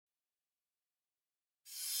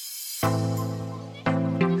Welcome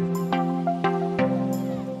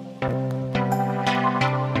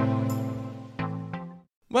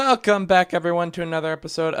back, everyone, to another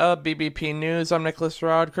episode of BBP News. I'm Nicholas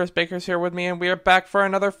Rod. Chris Baker's here with me, and we are back for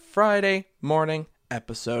another Friday morning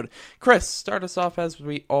episode. Chris, start us off as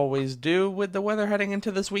we always do with the weather heading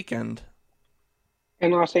into this weekend. In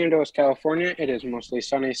Los Angeles, California, it is mostly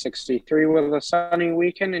sunny, 63 with a sunny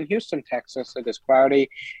weekend. In Houston, Texas, it is cloudy,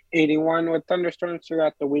 81 with thunderstorms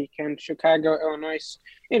throughout the weekend. Chicago, Illinois,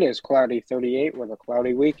 it is cloudy, 38 with a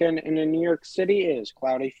cloudy weekend. And in New York City, it is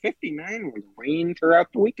cloudy, 59 with rain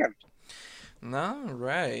throughout the weekend. All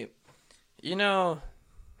right. You know,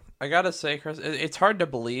 I gotta say, Chris, it's hard to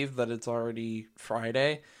believe that it's already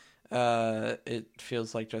Friday. It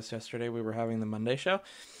feels like just yesterday we were having the Monday show.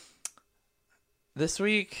 This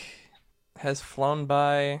week has flown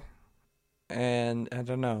by, and I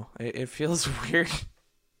don't know, it feels weird.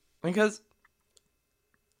 Because,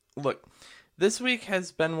 look, this week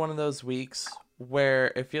has been one of those weeks where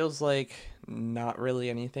it feels like not really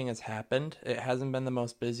anything has happened. It hasn't been the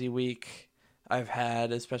most busy week I've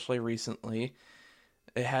had, especially recently.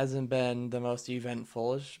 It hasn't been the most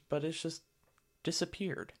eventful, but it's just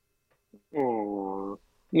disappeared. Aww.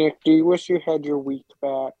 Nick, do you wish you had your week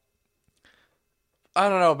back? I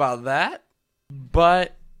don't know about that,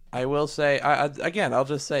 but I will say, I'll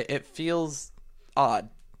just say it feels odd.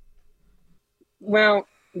 Well,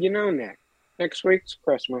 Nick, next week's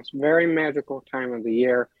Christmas, very magical time of the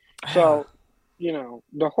year. So,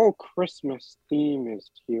 the whole Christmas theme is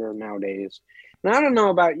here nowadays. And I don't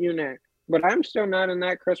know about you, Nick, but I'm still not in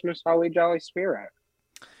that Christmas holly jolly spirit.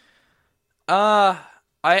 I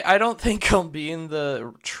don't think I'll be in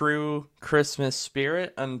the true Christmas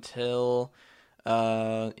spirit until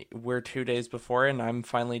we're 2 days before and I'm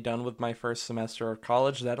finally done with my first semester of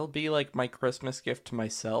college. That'll be like my Christmas gift to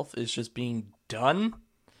myself, is just being done.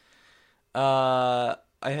 I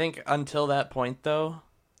think until that point, though,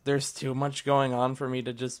 there's too much going on for me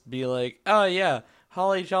to just be like, oh yeah,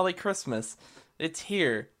 holly jolly Christmas, it's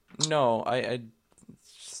here. No,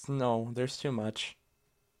 no, there's too much.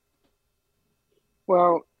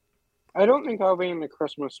 Well, I don't think I'll be in the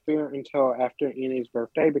Christmas spirit until after Annie's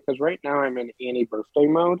birthday, because right now I'm in Annie birthday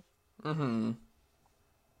mode. Mm-hmm.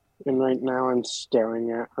 And right now I'm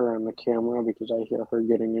staring at her on the camera because I hear her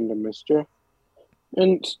getting into mischief.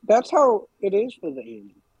 And that's how it is with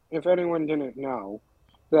Annie. If anyone didn't know,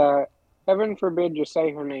 that heaven forbid you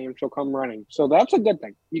say her name, she'll come running. So that's a good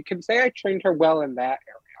thing. You can say I trained her well in that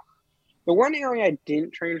area. The one area I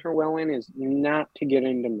didn't train her well in is not to get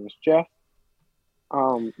into mischief.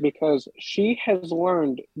 Because she has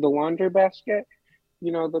learned the laundry basket,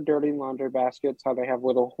 the dirty laundry baskets, how they have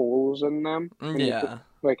little holes in them. Yeah.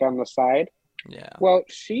 Like on the side. Yeah. Well,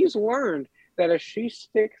 she's learned that if she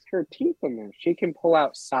sticks her teeth in there, she can pull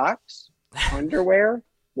out socks, underwear,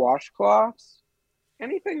 washcloths,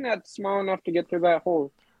 anything that's small enough to get through that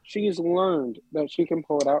hole. She's learned that she can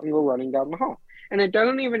pull it out and go running down the hall. And it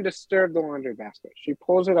doesn't even disturb the laundry basket. She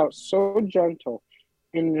pulls it out so gentle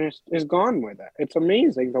and just is gone with it. It's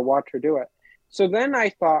amazing to watch her do it. So then I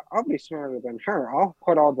thought, I'll be smarter than her. I'll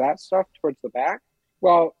put all that stuff towards the back.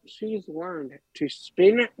 Well, she's learned to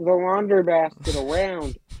spin the laundry basket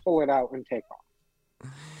around, pull it out, and take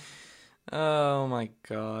off. Oh my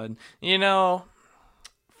god.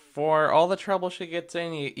 For all the trouble she gets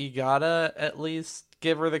in, you gotta at least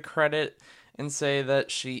give her the credit and say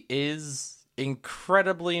that she is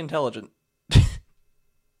incredibly intelligent.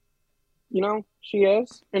 She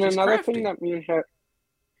is. And She's another crafty. thing that me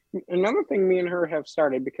and her have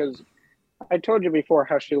started, because I told you before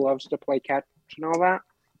how she loves to play catch and all that.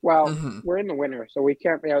 Well, We're in the winter, so we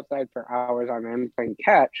can't be outside for hours on end playing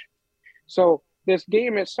catch. So this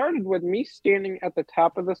game, it started with me standing at the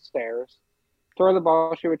top of the stairs, throw the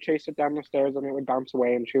ball, she would chase it down the stairs, and it would bounce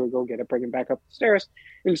away, and she would go get it, bring it back up the stairs.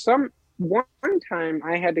 And one time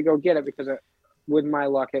I had to go get it because with my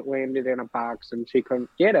luck, it landed in a box, and she couldn't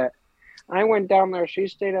get it. I went down there, she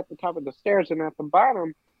stayed at the top of the stairs, and at the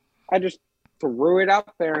bottom, I just threw it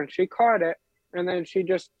up there, and she caught it, and then she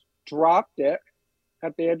just dropped it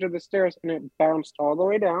at the edge of the stairs, and it bounced all the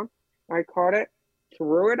way down. I caught it,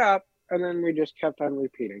 threw it up, and then we just kept on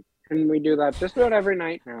repeating. And we do that just about every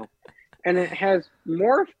night now. And it has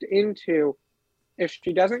morphed into, if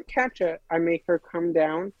she doesn't catch it, I make her come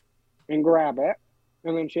down and grab it,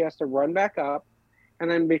 and then she has to run back up, and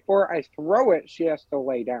then before I throw it, she has to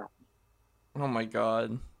lay down. Oh my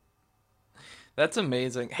god. That's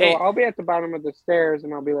amazing. So Hey, I'll be at the bottom of the stairs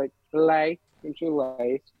and I'll be like, lay, and she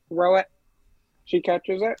lays, throw it. She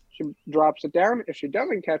catches it, she drops it down. If she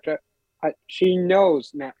doesn't catch it, She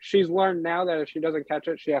knows now. She's learned now that if she doesn't catch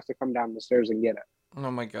it, she has to come down the stairs and get it.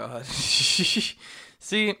 Oh my god.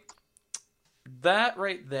 See, that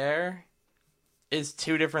right there is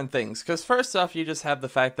two different things. Because first off, you just have the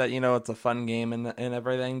fact that it's a fun game and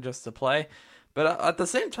everything just to play. But at the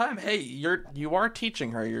same time, hey, you are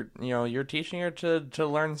teaching her. You're teaching her to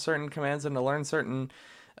learn certain commands and to learn certain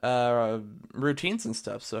routines and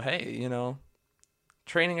stuff. So hey,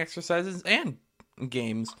 training exercises and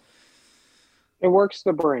games. It works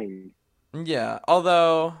the brain. Yeah,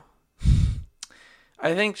 although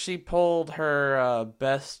I think she pulled her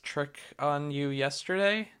best trick on you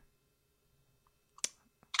yesterday.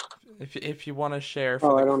 If you want to share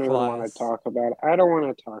for the I don't even want to talk about it. I don't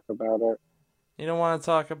want to talk about it. You don't want to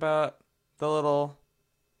talk about the little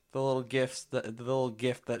gifts, the little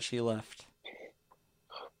gift that she left.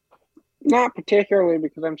 Not particularly,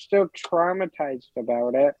 because I'm still traumatized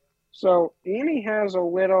about it. So Annie has a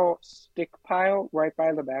little stick pile right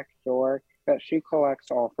by the back door that she collects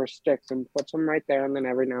all of her sticks and puts them right there. And then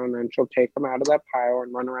every now and then she'll take them out of that pile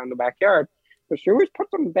and run around the backyard. But she always puts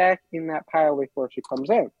them back in that pile before she comes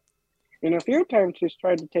in. And a few times she's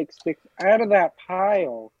tried to take sticks out of that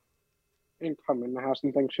pile and come in the house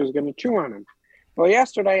and think she was going to chew on them. Well,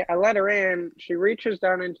 yesterday I let her in. She reaches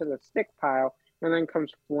down into the stick pile and then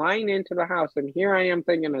comes flying into the house. And here I am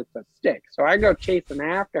thinking it's a stick. So I go chasing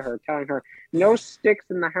after her, telling her, no sticks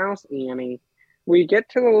in the house, Annie. We get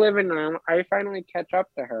to the living room. I finally catch up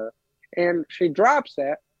to her. And she drops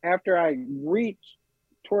it after I reach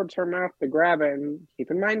towards her mouth to grab it. And keep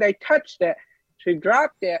in mind, I touched it. She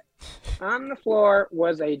dropped it. On the floor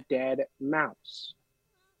was a dead mouse.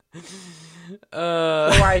 So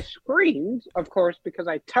I screamed, of course, because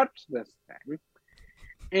I touched this thing.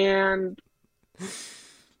 And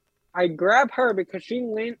I grab her because she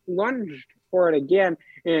lunged for it again.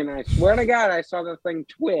 And I swear to God, I saw the thing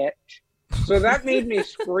twitch. So that made me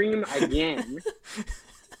scream again.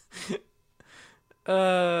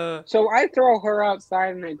 So I throw her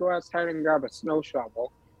outside and I go outside and grab a snow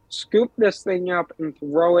shovel, scoop this thing up and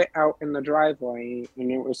throw it out in the driveway.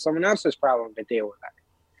 And it was someone else's problem to deal with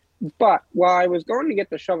it. But while I was going to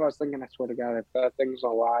get the shovel, I was thinking, I swear to God, if that thing's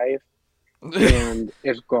alive and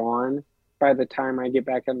is gone by the time I get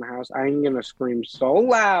back in the house, I am going to scream so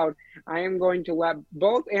loud. I am going to let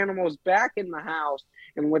both animals back in the house,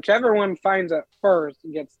 and whichever one finds it first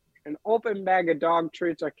gets an open bag of dog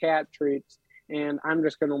treats or cat treats, and I'm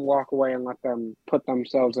just going to walk away and let them put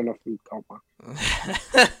themselves in a food coma.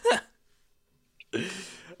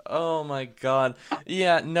 Oh my god.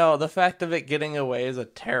 Yeah, no, the fact of it getting away is a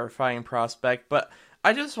terrifying prospect, but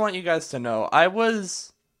I just want you guys to know,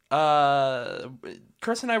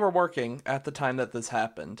 Chris and I were working at the time that this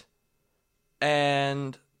happened,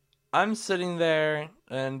 and I'm sitting there,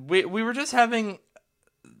 and we were just having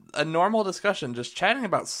a normal discussion, just chatting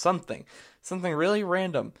about something really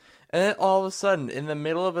random. And then all of a sudden, in the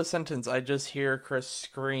middle of a sentence, I just hear Chris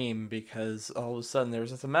scream because all of a sudden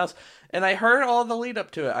there's just a mouse. And I heard all the lead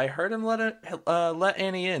up to it. I heard him let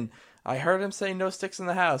Annie in. I heard him say no sticks in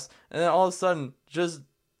the house. And then all of a sudden, just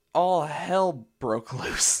all hell broke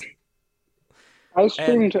loose. I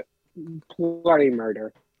screamed bloody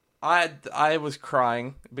murder. I was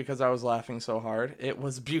crying because I was laughing so hard. It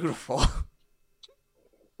was beautiful.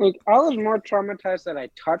 Like, I was more traumatized that I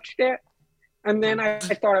touched it. And then I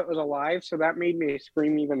thought it was alive, so that made me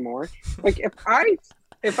scream even more. Like, if I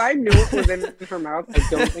knew it was in her mouth, I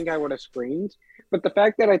don't think I would have screamed. But the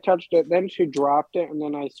fact that I touched it, then she dropped it, and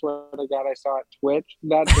then I swear to God I saw it twitch,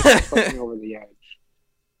 that just put me over the edge.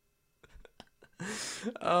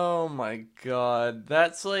 Oh my god.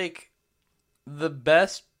 That's like the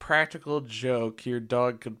best practical joke your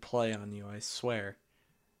dog could play on you, I swear.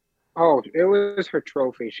 Oh, it was her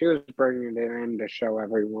trophy. She was bringing it in to show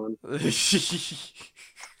everyone. I'm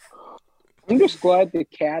just glad the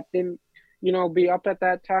cat didn't, be up at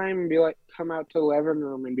that time and be like, come out to the living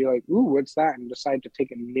room and be like, ooh, what's that? And decide to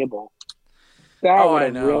take a nibble. That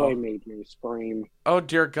would have really made me scream. Oh,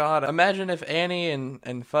 dear God. Imagine if Annie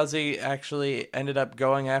and Fuzzy actually ended up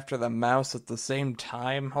going after the mouse at the same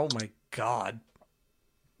time. Oh, my God.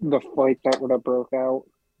 The fight that would have broke out.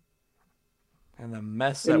 And the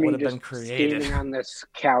mess that would have been created. Standing on this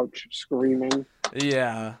couch screaming.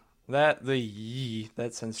 Yeah, that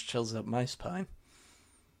sends chills up my spine.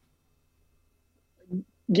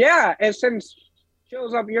 Yeah, it sends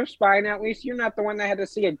chills up your spine. At least you're not the one that had to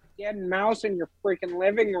see a dead mouse in your freaking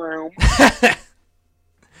living room.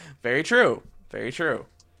 Very true. Very true.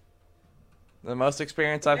 The most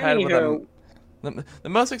experience I've had with the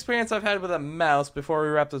most experience I've had with a mouse before we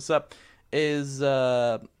wrap this up is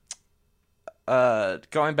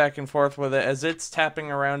going back and forth with it as it's tapping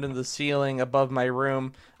around in the ceiling above my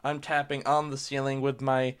room. I'm tapping on the ceiling with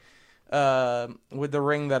my with the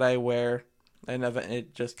ring that I wear, and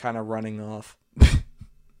it just kind of running off.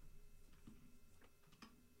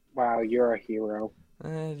 Wow, you're a hero.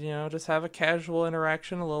 Just have a casual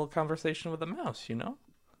interaction, a little conversation with a mouse,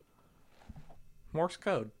 Morse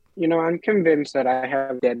code. I'm convinced that I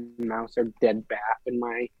have dead mouse or dead bat in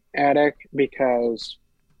my attic because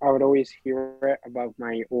I would always hear it above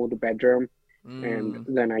my old bedroom, and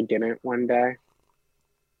then I didn't one day.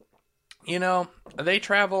 They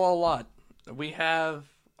travel a lot. We have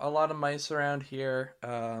a lot of mice around here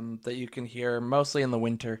that you can hear, mostly in the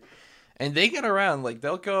winter. And they get around,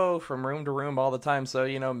 they'll go from room to room all the time. So,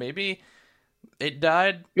 maybe it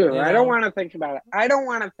died. Dude, I don't want to think about it. I don't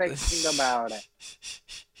want to think about it.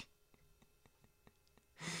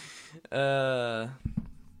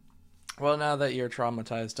 Well, now that you're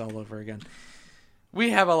traumatized all over again,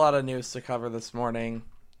 we have a lot of news to cover this morning.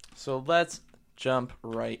 So let's jump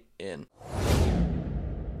right in.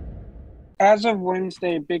 As of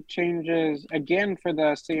Wednesday, big changes again for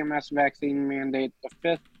the CMS vaccine mandate. The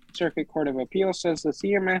Fifth Circuit Court of Appeals says the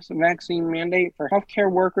CMS vaccine mandate for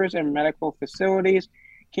healthcare workers and medical facilities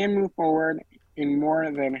can move forward in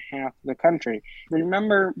more than half the country.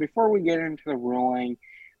 Remember, before we get into the ruling,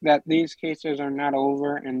 that these cases are not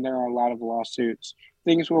over and there are a lot of lawsuits.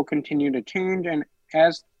 Things will continue to change, and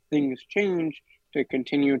as things change, to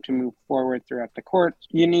continue to move forward throughout the courts.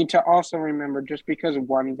 You need to also remember, just because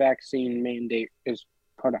one vaccine mandate is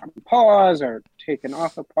put on pause or taken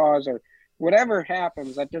off a pause or whatever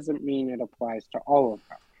happens, that doesn't mean it applies to all of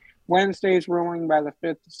them. Wednesday's ruling by the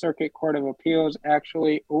Fifth Circuit Court of Appeals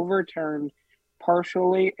actually overturned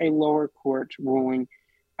partially a lower court's ruling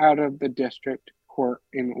out of the district court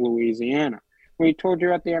in Louisiana. We told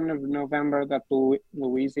you at the end of November that the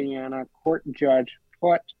Louisiana court judge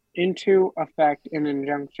put into effect an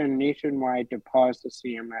injunction nationwide to pause the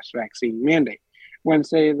CMS vaccine mandate.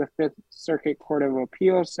 Wednesday, the Fifth Circuit Court of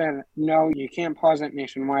Appeals said, no, you can't pause it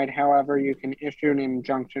nationwide. However, you can issue an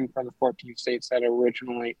injunction for the 14 states that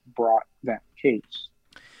originally brought that case.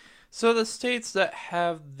 So the states that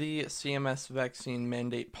have the CMS vaccine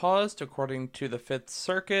mandate paused, according to the Fifth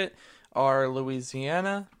Circuit, are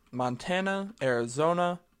Louisiana, Montana,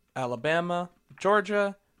 Arizona, Alabama,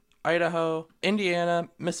 Georgia, Idaho, Indiana,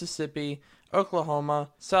 Mississippi, Oklahoma,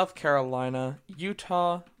 South Carolina,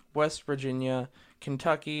 Utah, West Virginia,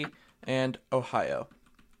 Kentucky, and Ohio.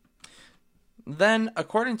 Then,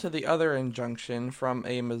 according to the other injunction from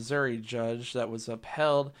a Missouri judge that was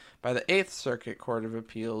upheld by the Eighth Circuit Court of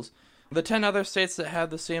Appeals, the 10 other states that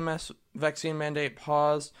have the CMS vaccine mandate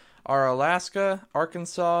paused are Alaska,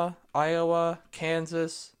 Arkansas, Iowa,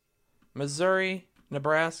 Kansas, Missouri,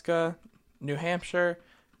 Nebraska, New Hampshire,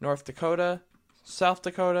 North Dakota, South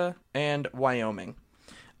Dakota, and Wyoming.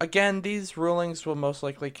 Again, these rulings will most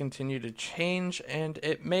likely continue to change, and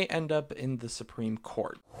it may end up in the Supreme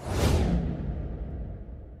Court.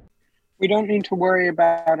 We don't need to worry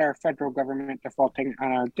about our federal government defaulting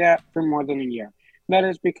on our debt for more than a year. That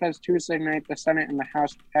is because Tuesday night, the Senate and the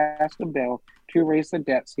House passed a bill to raise the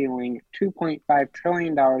debt ceiling $2.5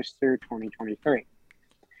 trillion through 2023.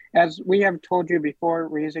 As we have told you before,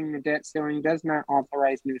 raising the debt ceiling does not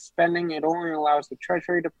authorize new spending. It only allows the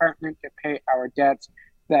Treasury Department to pay our debts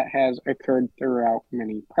that has occurred throughout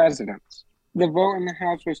many presidents. The vote in the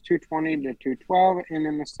House was 220 to 212, and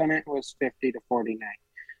in the Senate was 50 to 49.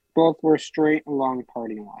 Both were straight along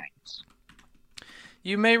party lines.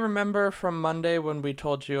 You may remember from Monday when we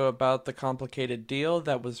told you about the complicated deal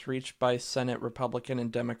that was reached by Senate Republican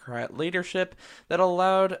and Democrat leadership that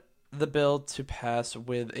allowed the bill to pass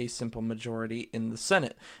with a simple majority in the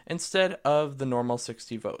Senate, instead of the normal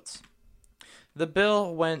 60 votes. The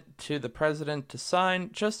bill went to the president to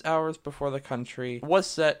sign just hours before the country was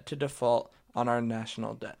set to default on our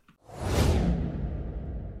national debt.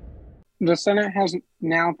 The Senate has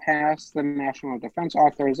now passed the National Defense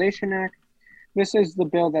Authorization Act. This is the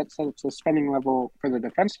bill that sets the spending level for the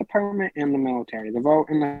Defense Department and the military. The vote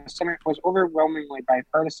in the Senate was overwhelmingly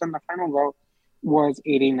bipartisan. The final vote was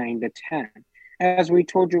 89 to 10. As we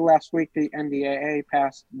told you last week, the NDAA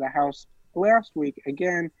passed the House last week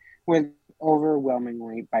again with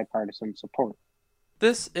overwhelmingly bipartisan support.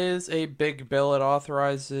 This is a big bill. It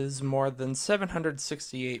authorizes more than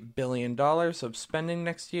 $768 billion of spending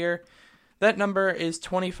next year. That number is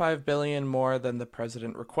 $25 billion more than the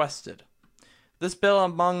president requested. This bill,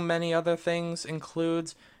 among many other things,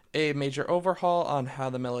 includes a major overhaul on how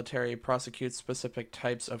the military prosecutes specific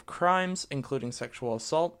types of crimes, including sexual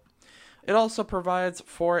assault, It also provides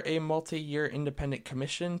for a multi-year independent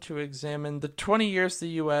commission to examine the 20 years the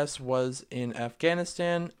U.S. was in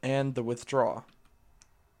Afghanistan and the withdrawal.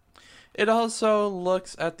 It also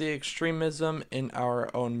looks at the extremism in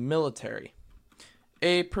our own military.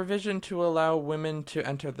 A provision to allow women to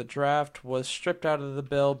enter the draft was stripped out of the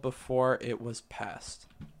bill before it was passed.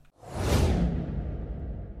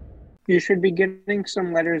 You should be getting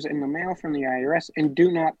some letters in the mail from the IRS and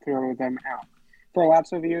do not throw them out. For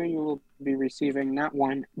lots of you, you will be receiving not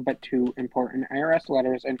one, but two important IRS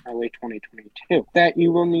letters in early 2022 that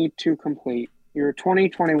you will need to complete your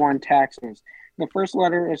 2021 taxes. The first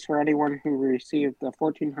letter is for anyone who received the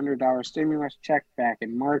 $1,400 stimulus check back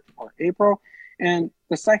in March or April. And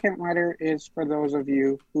the second letter is for those of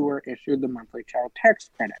you who were issued the monthly child tax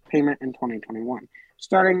credit payment in 2021.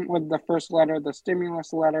 Starting with the first letter, the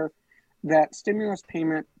stimulus letter, that stimulus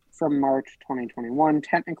payment from March 2021,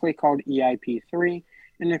 technically called EIP3.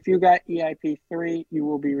 And if you got EIP3, you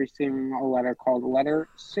will be receiving a letter called Letter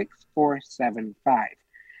 6475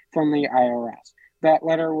 from the IRS. That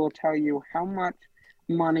letter will tell you how much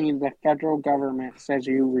money the federal government says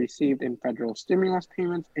you received in federal stimulus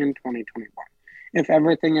payments in 2021. If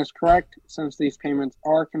everything is correct, since these payments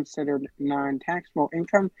are considered non-taxable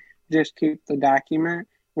income, just keep the document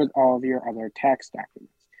with all of your other tax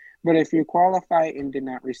documents. But if you qualify and did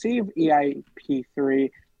not receive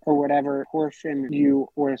EIP3 or whatever portion you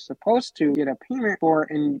were supposed to get a payment for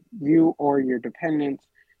and you or your dependents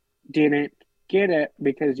didn't get it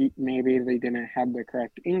because maybe they didn't have the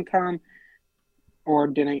correct income or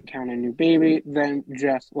didn't count a new baby, then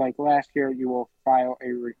just like last year, you will file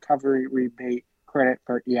a recovery rebate credit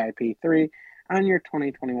for EIP3 on your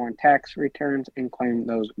 2021 tax returns and claim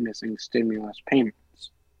those missing stimulus payments.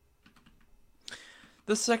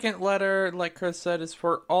 The second letter, like Chris said, is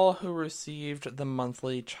for all who received the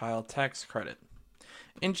monthly child tax credit.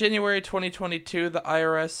 In January 2022, the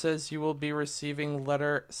IRS says you will be receiving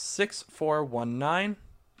letter 6419.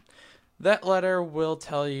 That letter will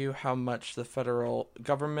tell you how much the federal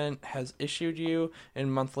government has issued you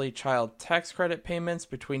in monthly child tax credit payments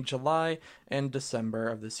between July and December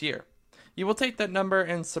of this year. You will take that number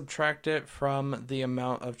and subtract it from the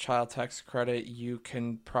amount of child tax credit you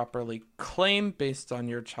can properly claim based on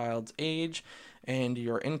your child's age and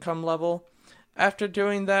your income level. After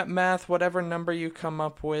doing that math, whatever number you come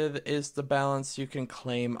up with is the balance you can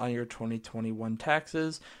claim on your 2021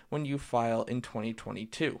 taxes when you file in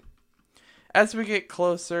 2022. As we get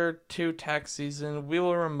closer to tax season, we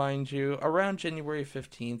will remind you around January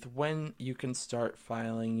 15th when you can start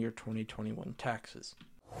filing your 2021 taxes.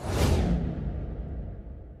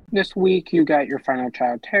 This week, you got your final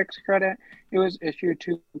child tax credit. It was issued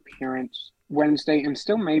to parents Wednesday and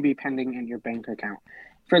still may be pending in your bank account.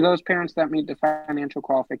 For those parents that meet the financial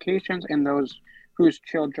qualifications and those whose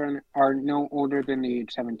children are no older than the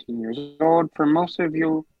age 17 years old, for most of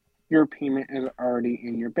you, your payment is already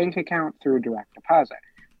in your bank account through direct deposit.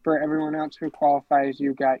 For everyone else who qualifies,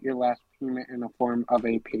 you got your last payment in the form of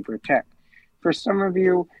a paper check. For some of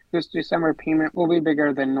you, this December payment will be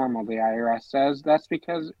bigger than normal, the IRS says. That's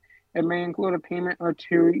because it may include a payment or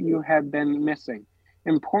two you have been missing.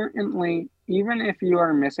 Importantly, even if you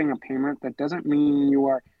are missing a payment, that doesn't mean you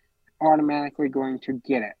are automatically going to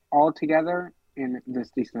get it all together in this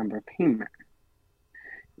December payment.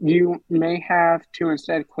 You may have to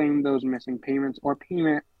instead claim those missing payments or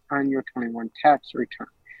payment on your 21 tax return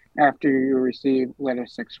after you receive letter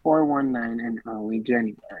 6419 in early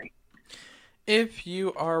January. If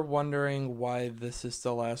you are wondering why this is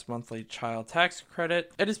the last monthly child tax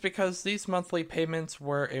credit, it is because these monthly payments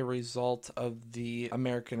were a result of the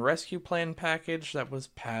American Rescue Plan package that was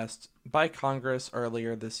passed by Congress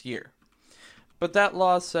earlier this year. But that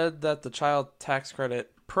law said that the child tax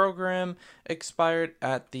credit program expired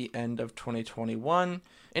at the end of 2021.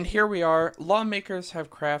 And here we are, lawmakers have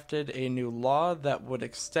crafted a new law that would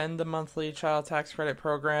extend the monthly child tax credit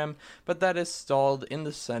program, but that is stalled in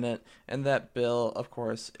the Senate, and that bill, of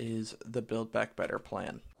course, is the Build Back Better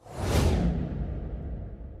plan.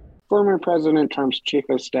 Former President Trump's chief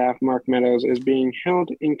of staff, Mark Meadows, is being held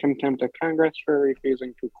in contempt of Congress for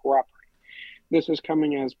refusing to cooperate. This is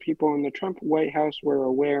coming as people in the Trump White House were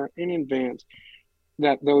aware in advance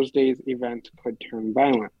that those days' events could turn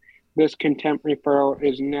violent. This contempt referral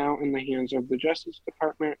is now in the hands of the Justice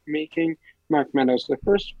Department, making Mark Meadows the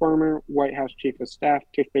first former White House chief of staff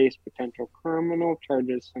to face potential criminal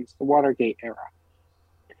charges since the Watergate era.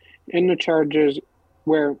 In the charges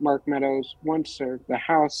where Mark Meadows once served, the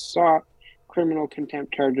House sought criminal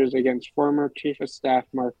contempt charges against former chief of staff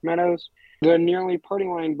Mark Meadows, The nearly party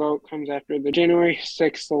line vote comes after the January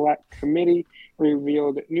 6th Select Committee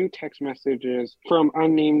revealed new text messages from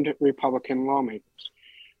unnamed Republican lawmakers,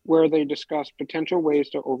 where they discussed potential ways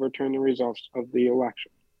to overturn the results of the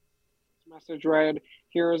election. This message read,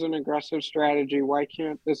 "Here is an aggressive strategy. Why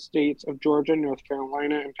can't the states of Georgia, North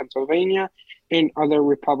Carolina, and Pennsylvania and other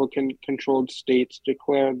Republican-controlled states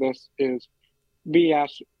declare this is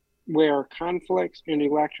BS, where conflicts and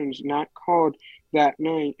elections not called that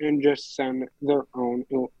night and just send their own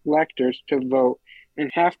electors to vote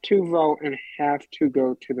and have to vote and have to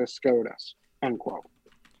go to the SCOTUS," unquote.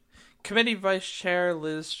 Committee Vice Chair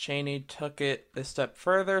Liz Cheney took it a step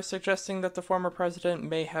further, suggesting that the former president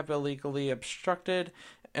may have illegally obstructed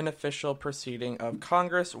an official proceeding of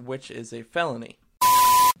Congress, which is a felony.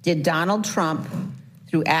 Did Donald Trump,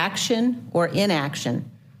 through action or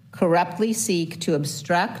inaction, corruptly seek to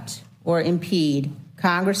obstruct or impede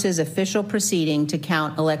Congress's official proceeding to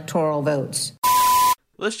count electoral votes?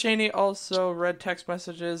 Liz Cheney also read text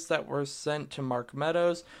messages that were sent to Mark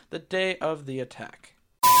Meadows the day of the attack.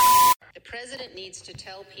 The president needs to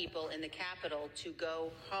tell people in the Capitol to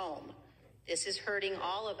go home. This is hurting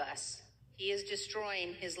all of us. He is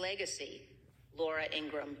destroying his legacy, Laura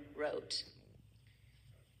Ingraham wrote.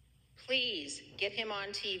 Please get him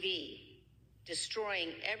on TV.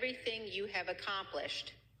 Destroying everything you have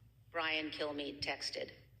accomplished, Brian Kilmeade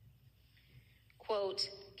texted. Quote,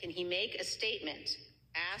 can he make a statement?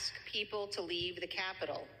 Ask people to leave the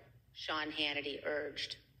Capitol, Sean Hannity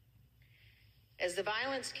urged. As the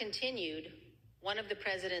violence continued, one of the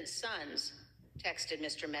president's sons texted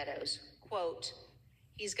Mr. Meadows, quote,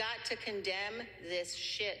 he's got to condemn this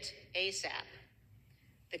shit ASAP.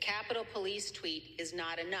 The Capitol Police tweet is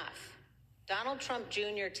not enough. Donald Trump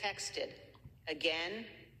Jr. texted again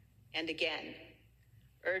and again,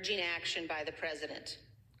 urging action by the president.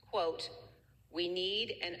 Quote, we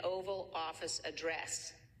need an Oval Office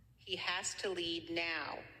address. He has to lead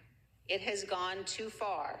now. It has gone too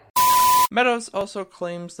far. Meadows also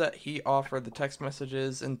claims that he offered the text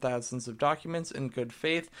messages and thousands of documents in good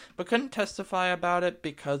faith, but couldn't testify about it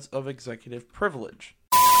because of executive privilege.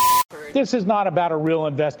 This is not about a real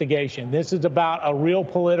investigation. This is about a real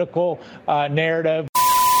political narrative.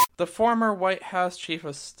 The former White House Chief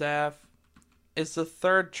of Staff is the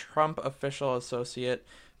third Trump official associate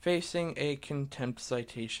facing a contempt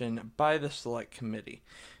citation by the Select Committee,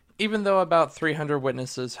 even though about 300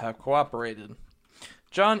 witnesses have cooperated.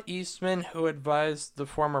 John Eastman, who advised the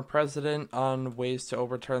former president on ways to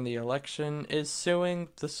overturn the election, is suing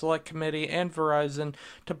the Select Committee and Verizon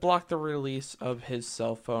to block the release of his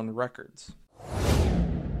cell phone records.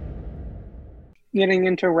 Getting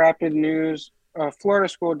into rapid news, Florida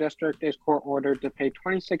School District is court-ordered to pay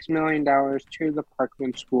 $26 million to the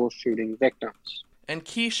Parkland school shooting victims. And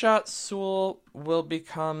Keishot Sewell will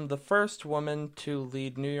become the first woman to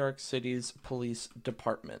lead New York City's police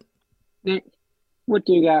department. What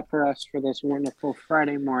do you got for us for this wonderful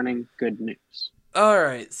Friday morning good news? All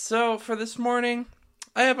right, so for this morning,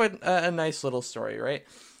 I have a nice little story, right?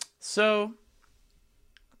 So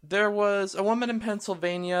there was a woman in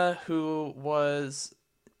Pennsylvania who was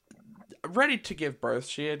ready to give birth.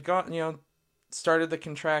 She had started the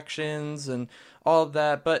contractions and all of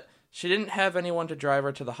that, but she didn't have anyone to drive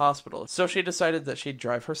her to the hospital, so she decided that she'd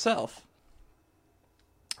drive herself.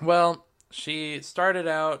 Well, she started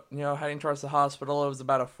out, heading towards the hospital. It was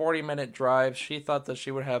about a 40-minute drive. She thought that she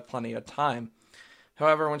would have plenty of time.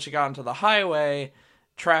 However, when she got onto the highway,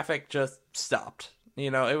 traffic just stopped.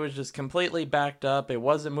 It was just completely backed up. It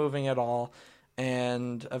wasn't moving at all.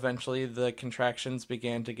 And eventually the contractions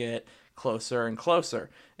began to get closer and closer.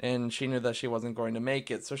 And she knew that she wasn't going to make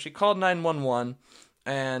it. So she called 911.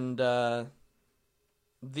 And the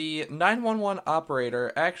 911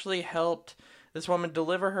 operator actually helped this woman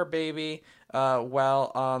deliver her baby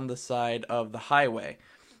while on the side of the highway.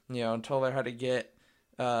 Told her how to get,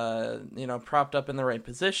 propped up in the right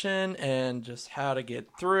position and just how to get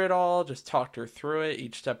through it all. Just talked her through it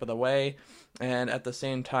each step of the way. And at the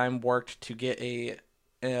same time worked to get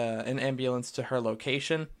an ambulance to her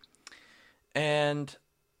location. And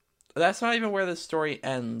that's not even where this story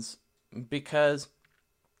ends, because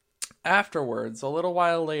afterwards, a little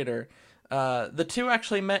while later, the two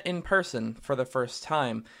actually met in person for the first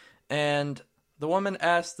time, and the woman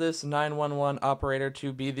asked this 911 operator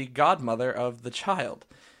to be the godmother of the child.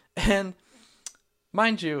 And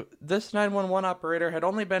mind you, this 911 operator had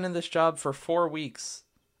only been in this job for 4 weeks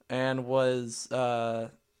and was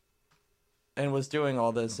doing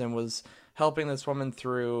all this and was helping this woman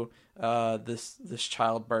through this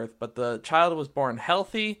childbirth. But the child was born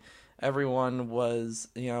healthy. Everyone was,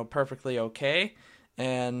 perfectly okay.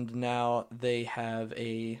 And now they have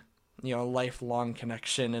a lifelong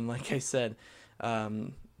connection. And like I said,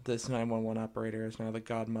 this 911 operator is now the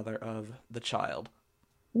godmother of the child.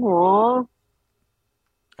 Aww.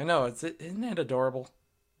 I know, isn't it adorable?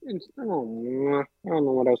 I don't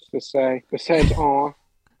know what else to say besides aw.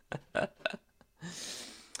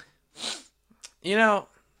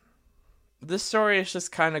 This story is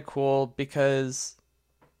just kind of cool because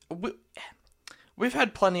we've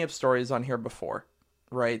had plenty of stories on here before,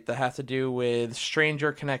 right? That have to do with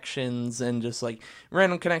stranger connections and just like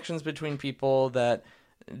random connections between people that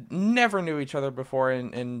never knew each other before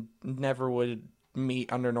and never would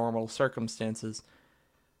meet under normal circumstances.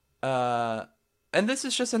 And this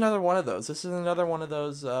is just another one of those. This is another one of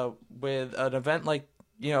those with an event like,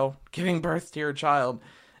 giving birth to your child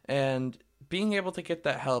and being able to get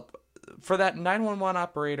that help. For that 911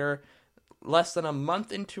 operator, less than a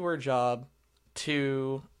month into her job,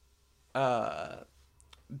 to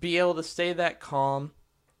be able to stay that calm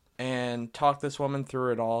and talk this woman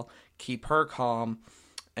through it all, keep her calm,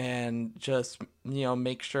 and just,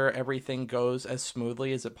 make sure everything goes as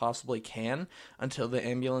smoothly as it possibly can until the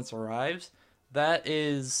ambulance arrives. That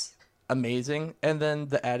is amazing. And then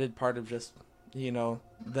the added part of just,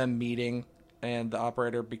 them meeting and the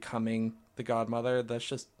operator becoming the godmother,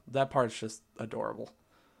 that part's just adorable.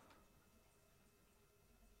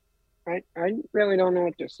 I really don't know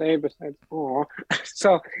what to say besides aw.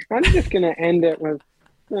 So I'm just going to end it with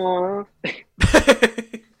aw.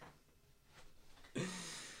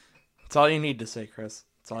 That's all you need to say, Chris.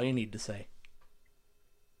 That's all you need to say.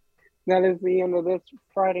 That is the end of this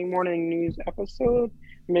Friday morning news episode.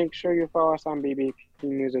 Make sure you follow us on BBP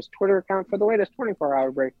News' Twitter account for the latest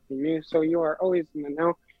 24-hour breaking news, so you are always in the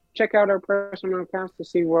know. Check out our personal accounts to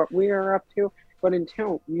see what we are up to. But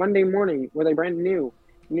until Monday morning with a brand new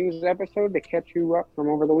news episode to catch you up from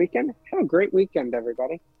over the weekend, have a great weekend,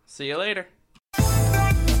 everybody. See you later.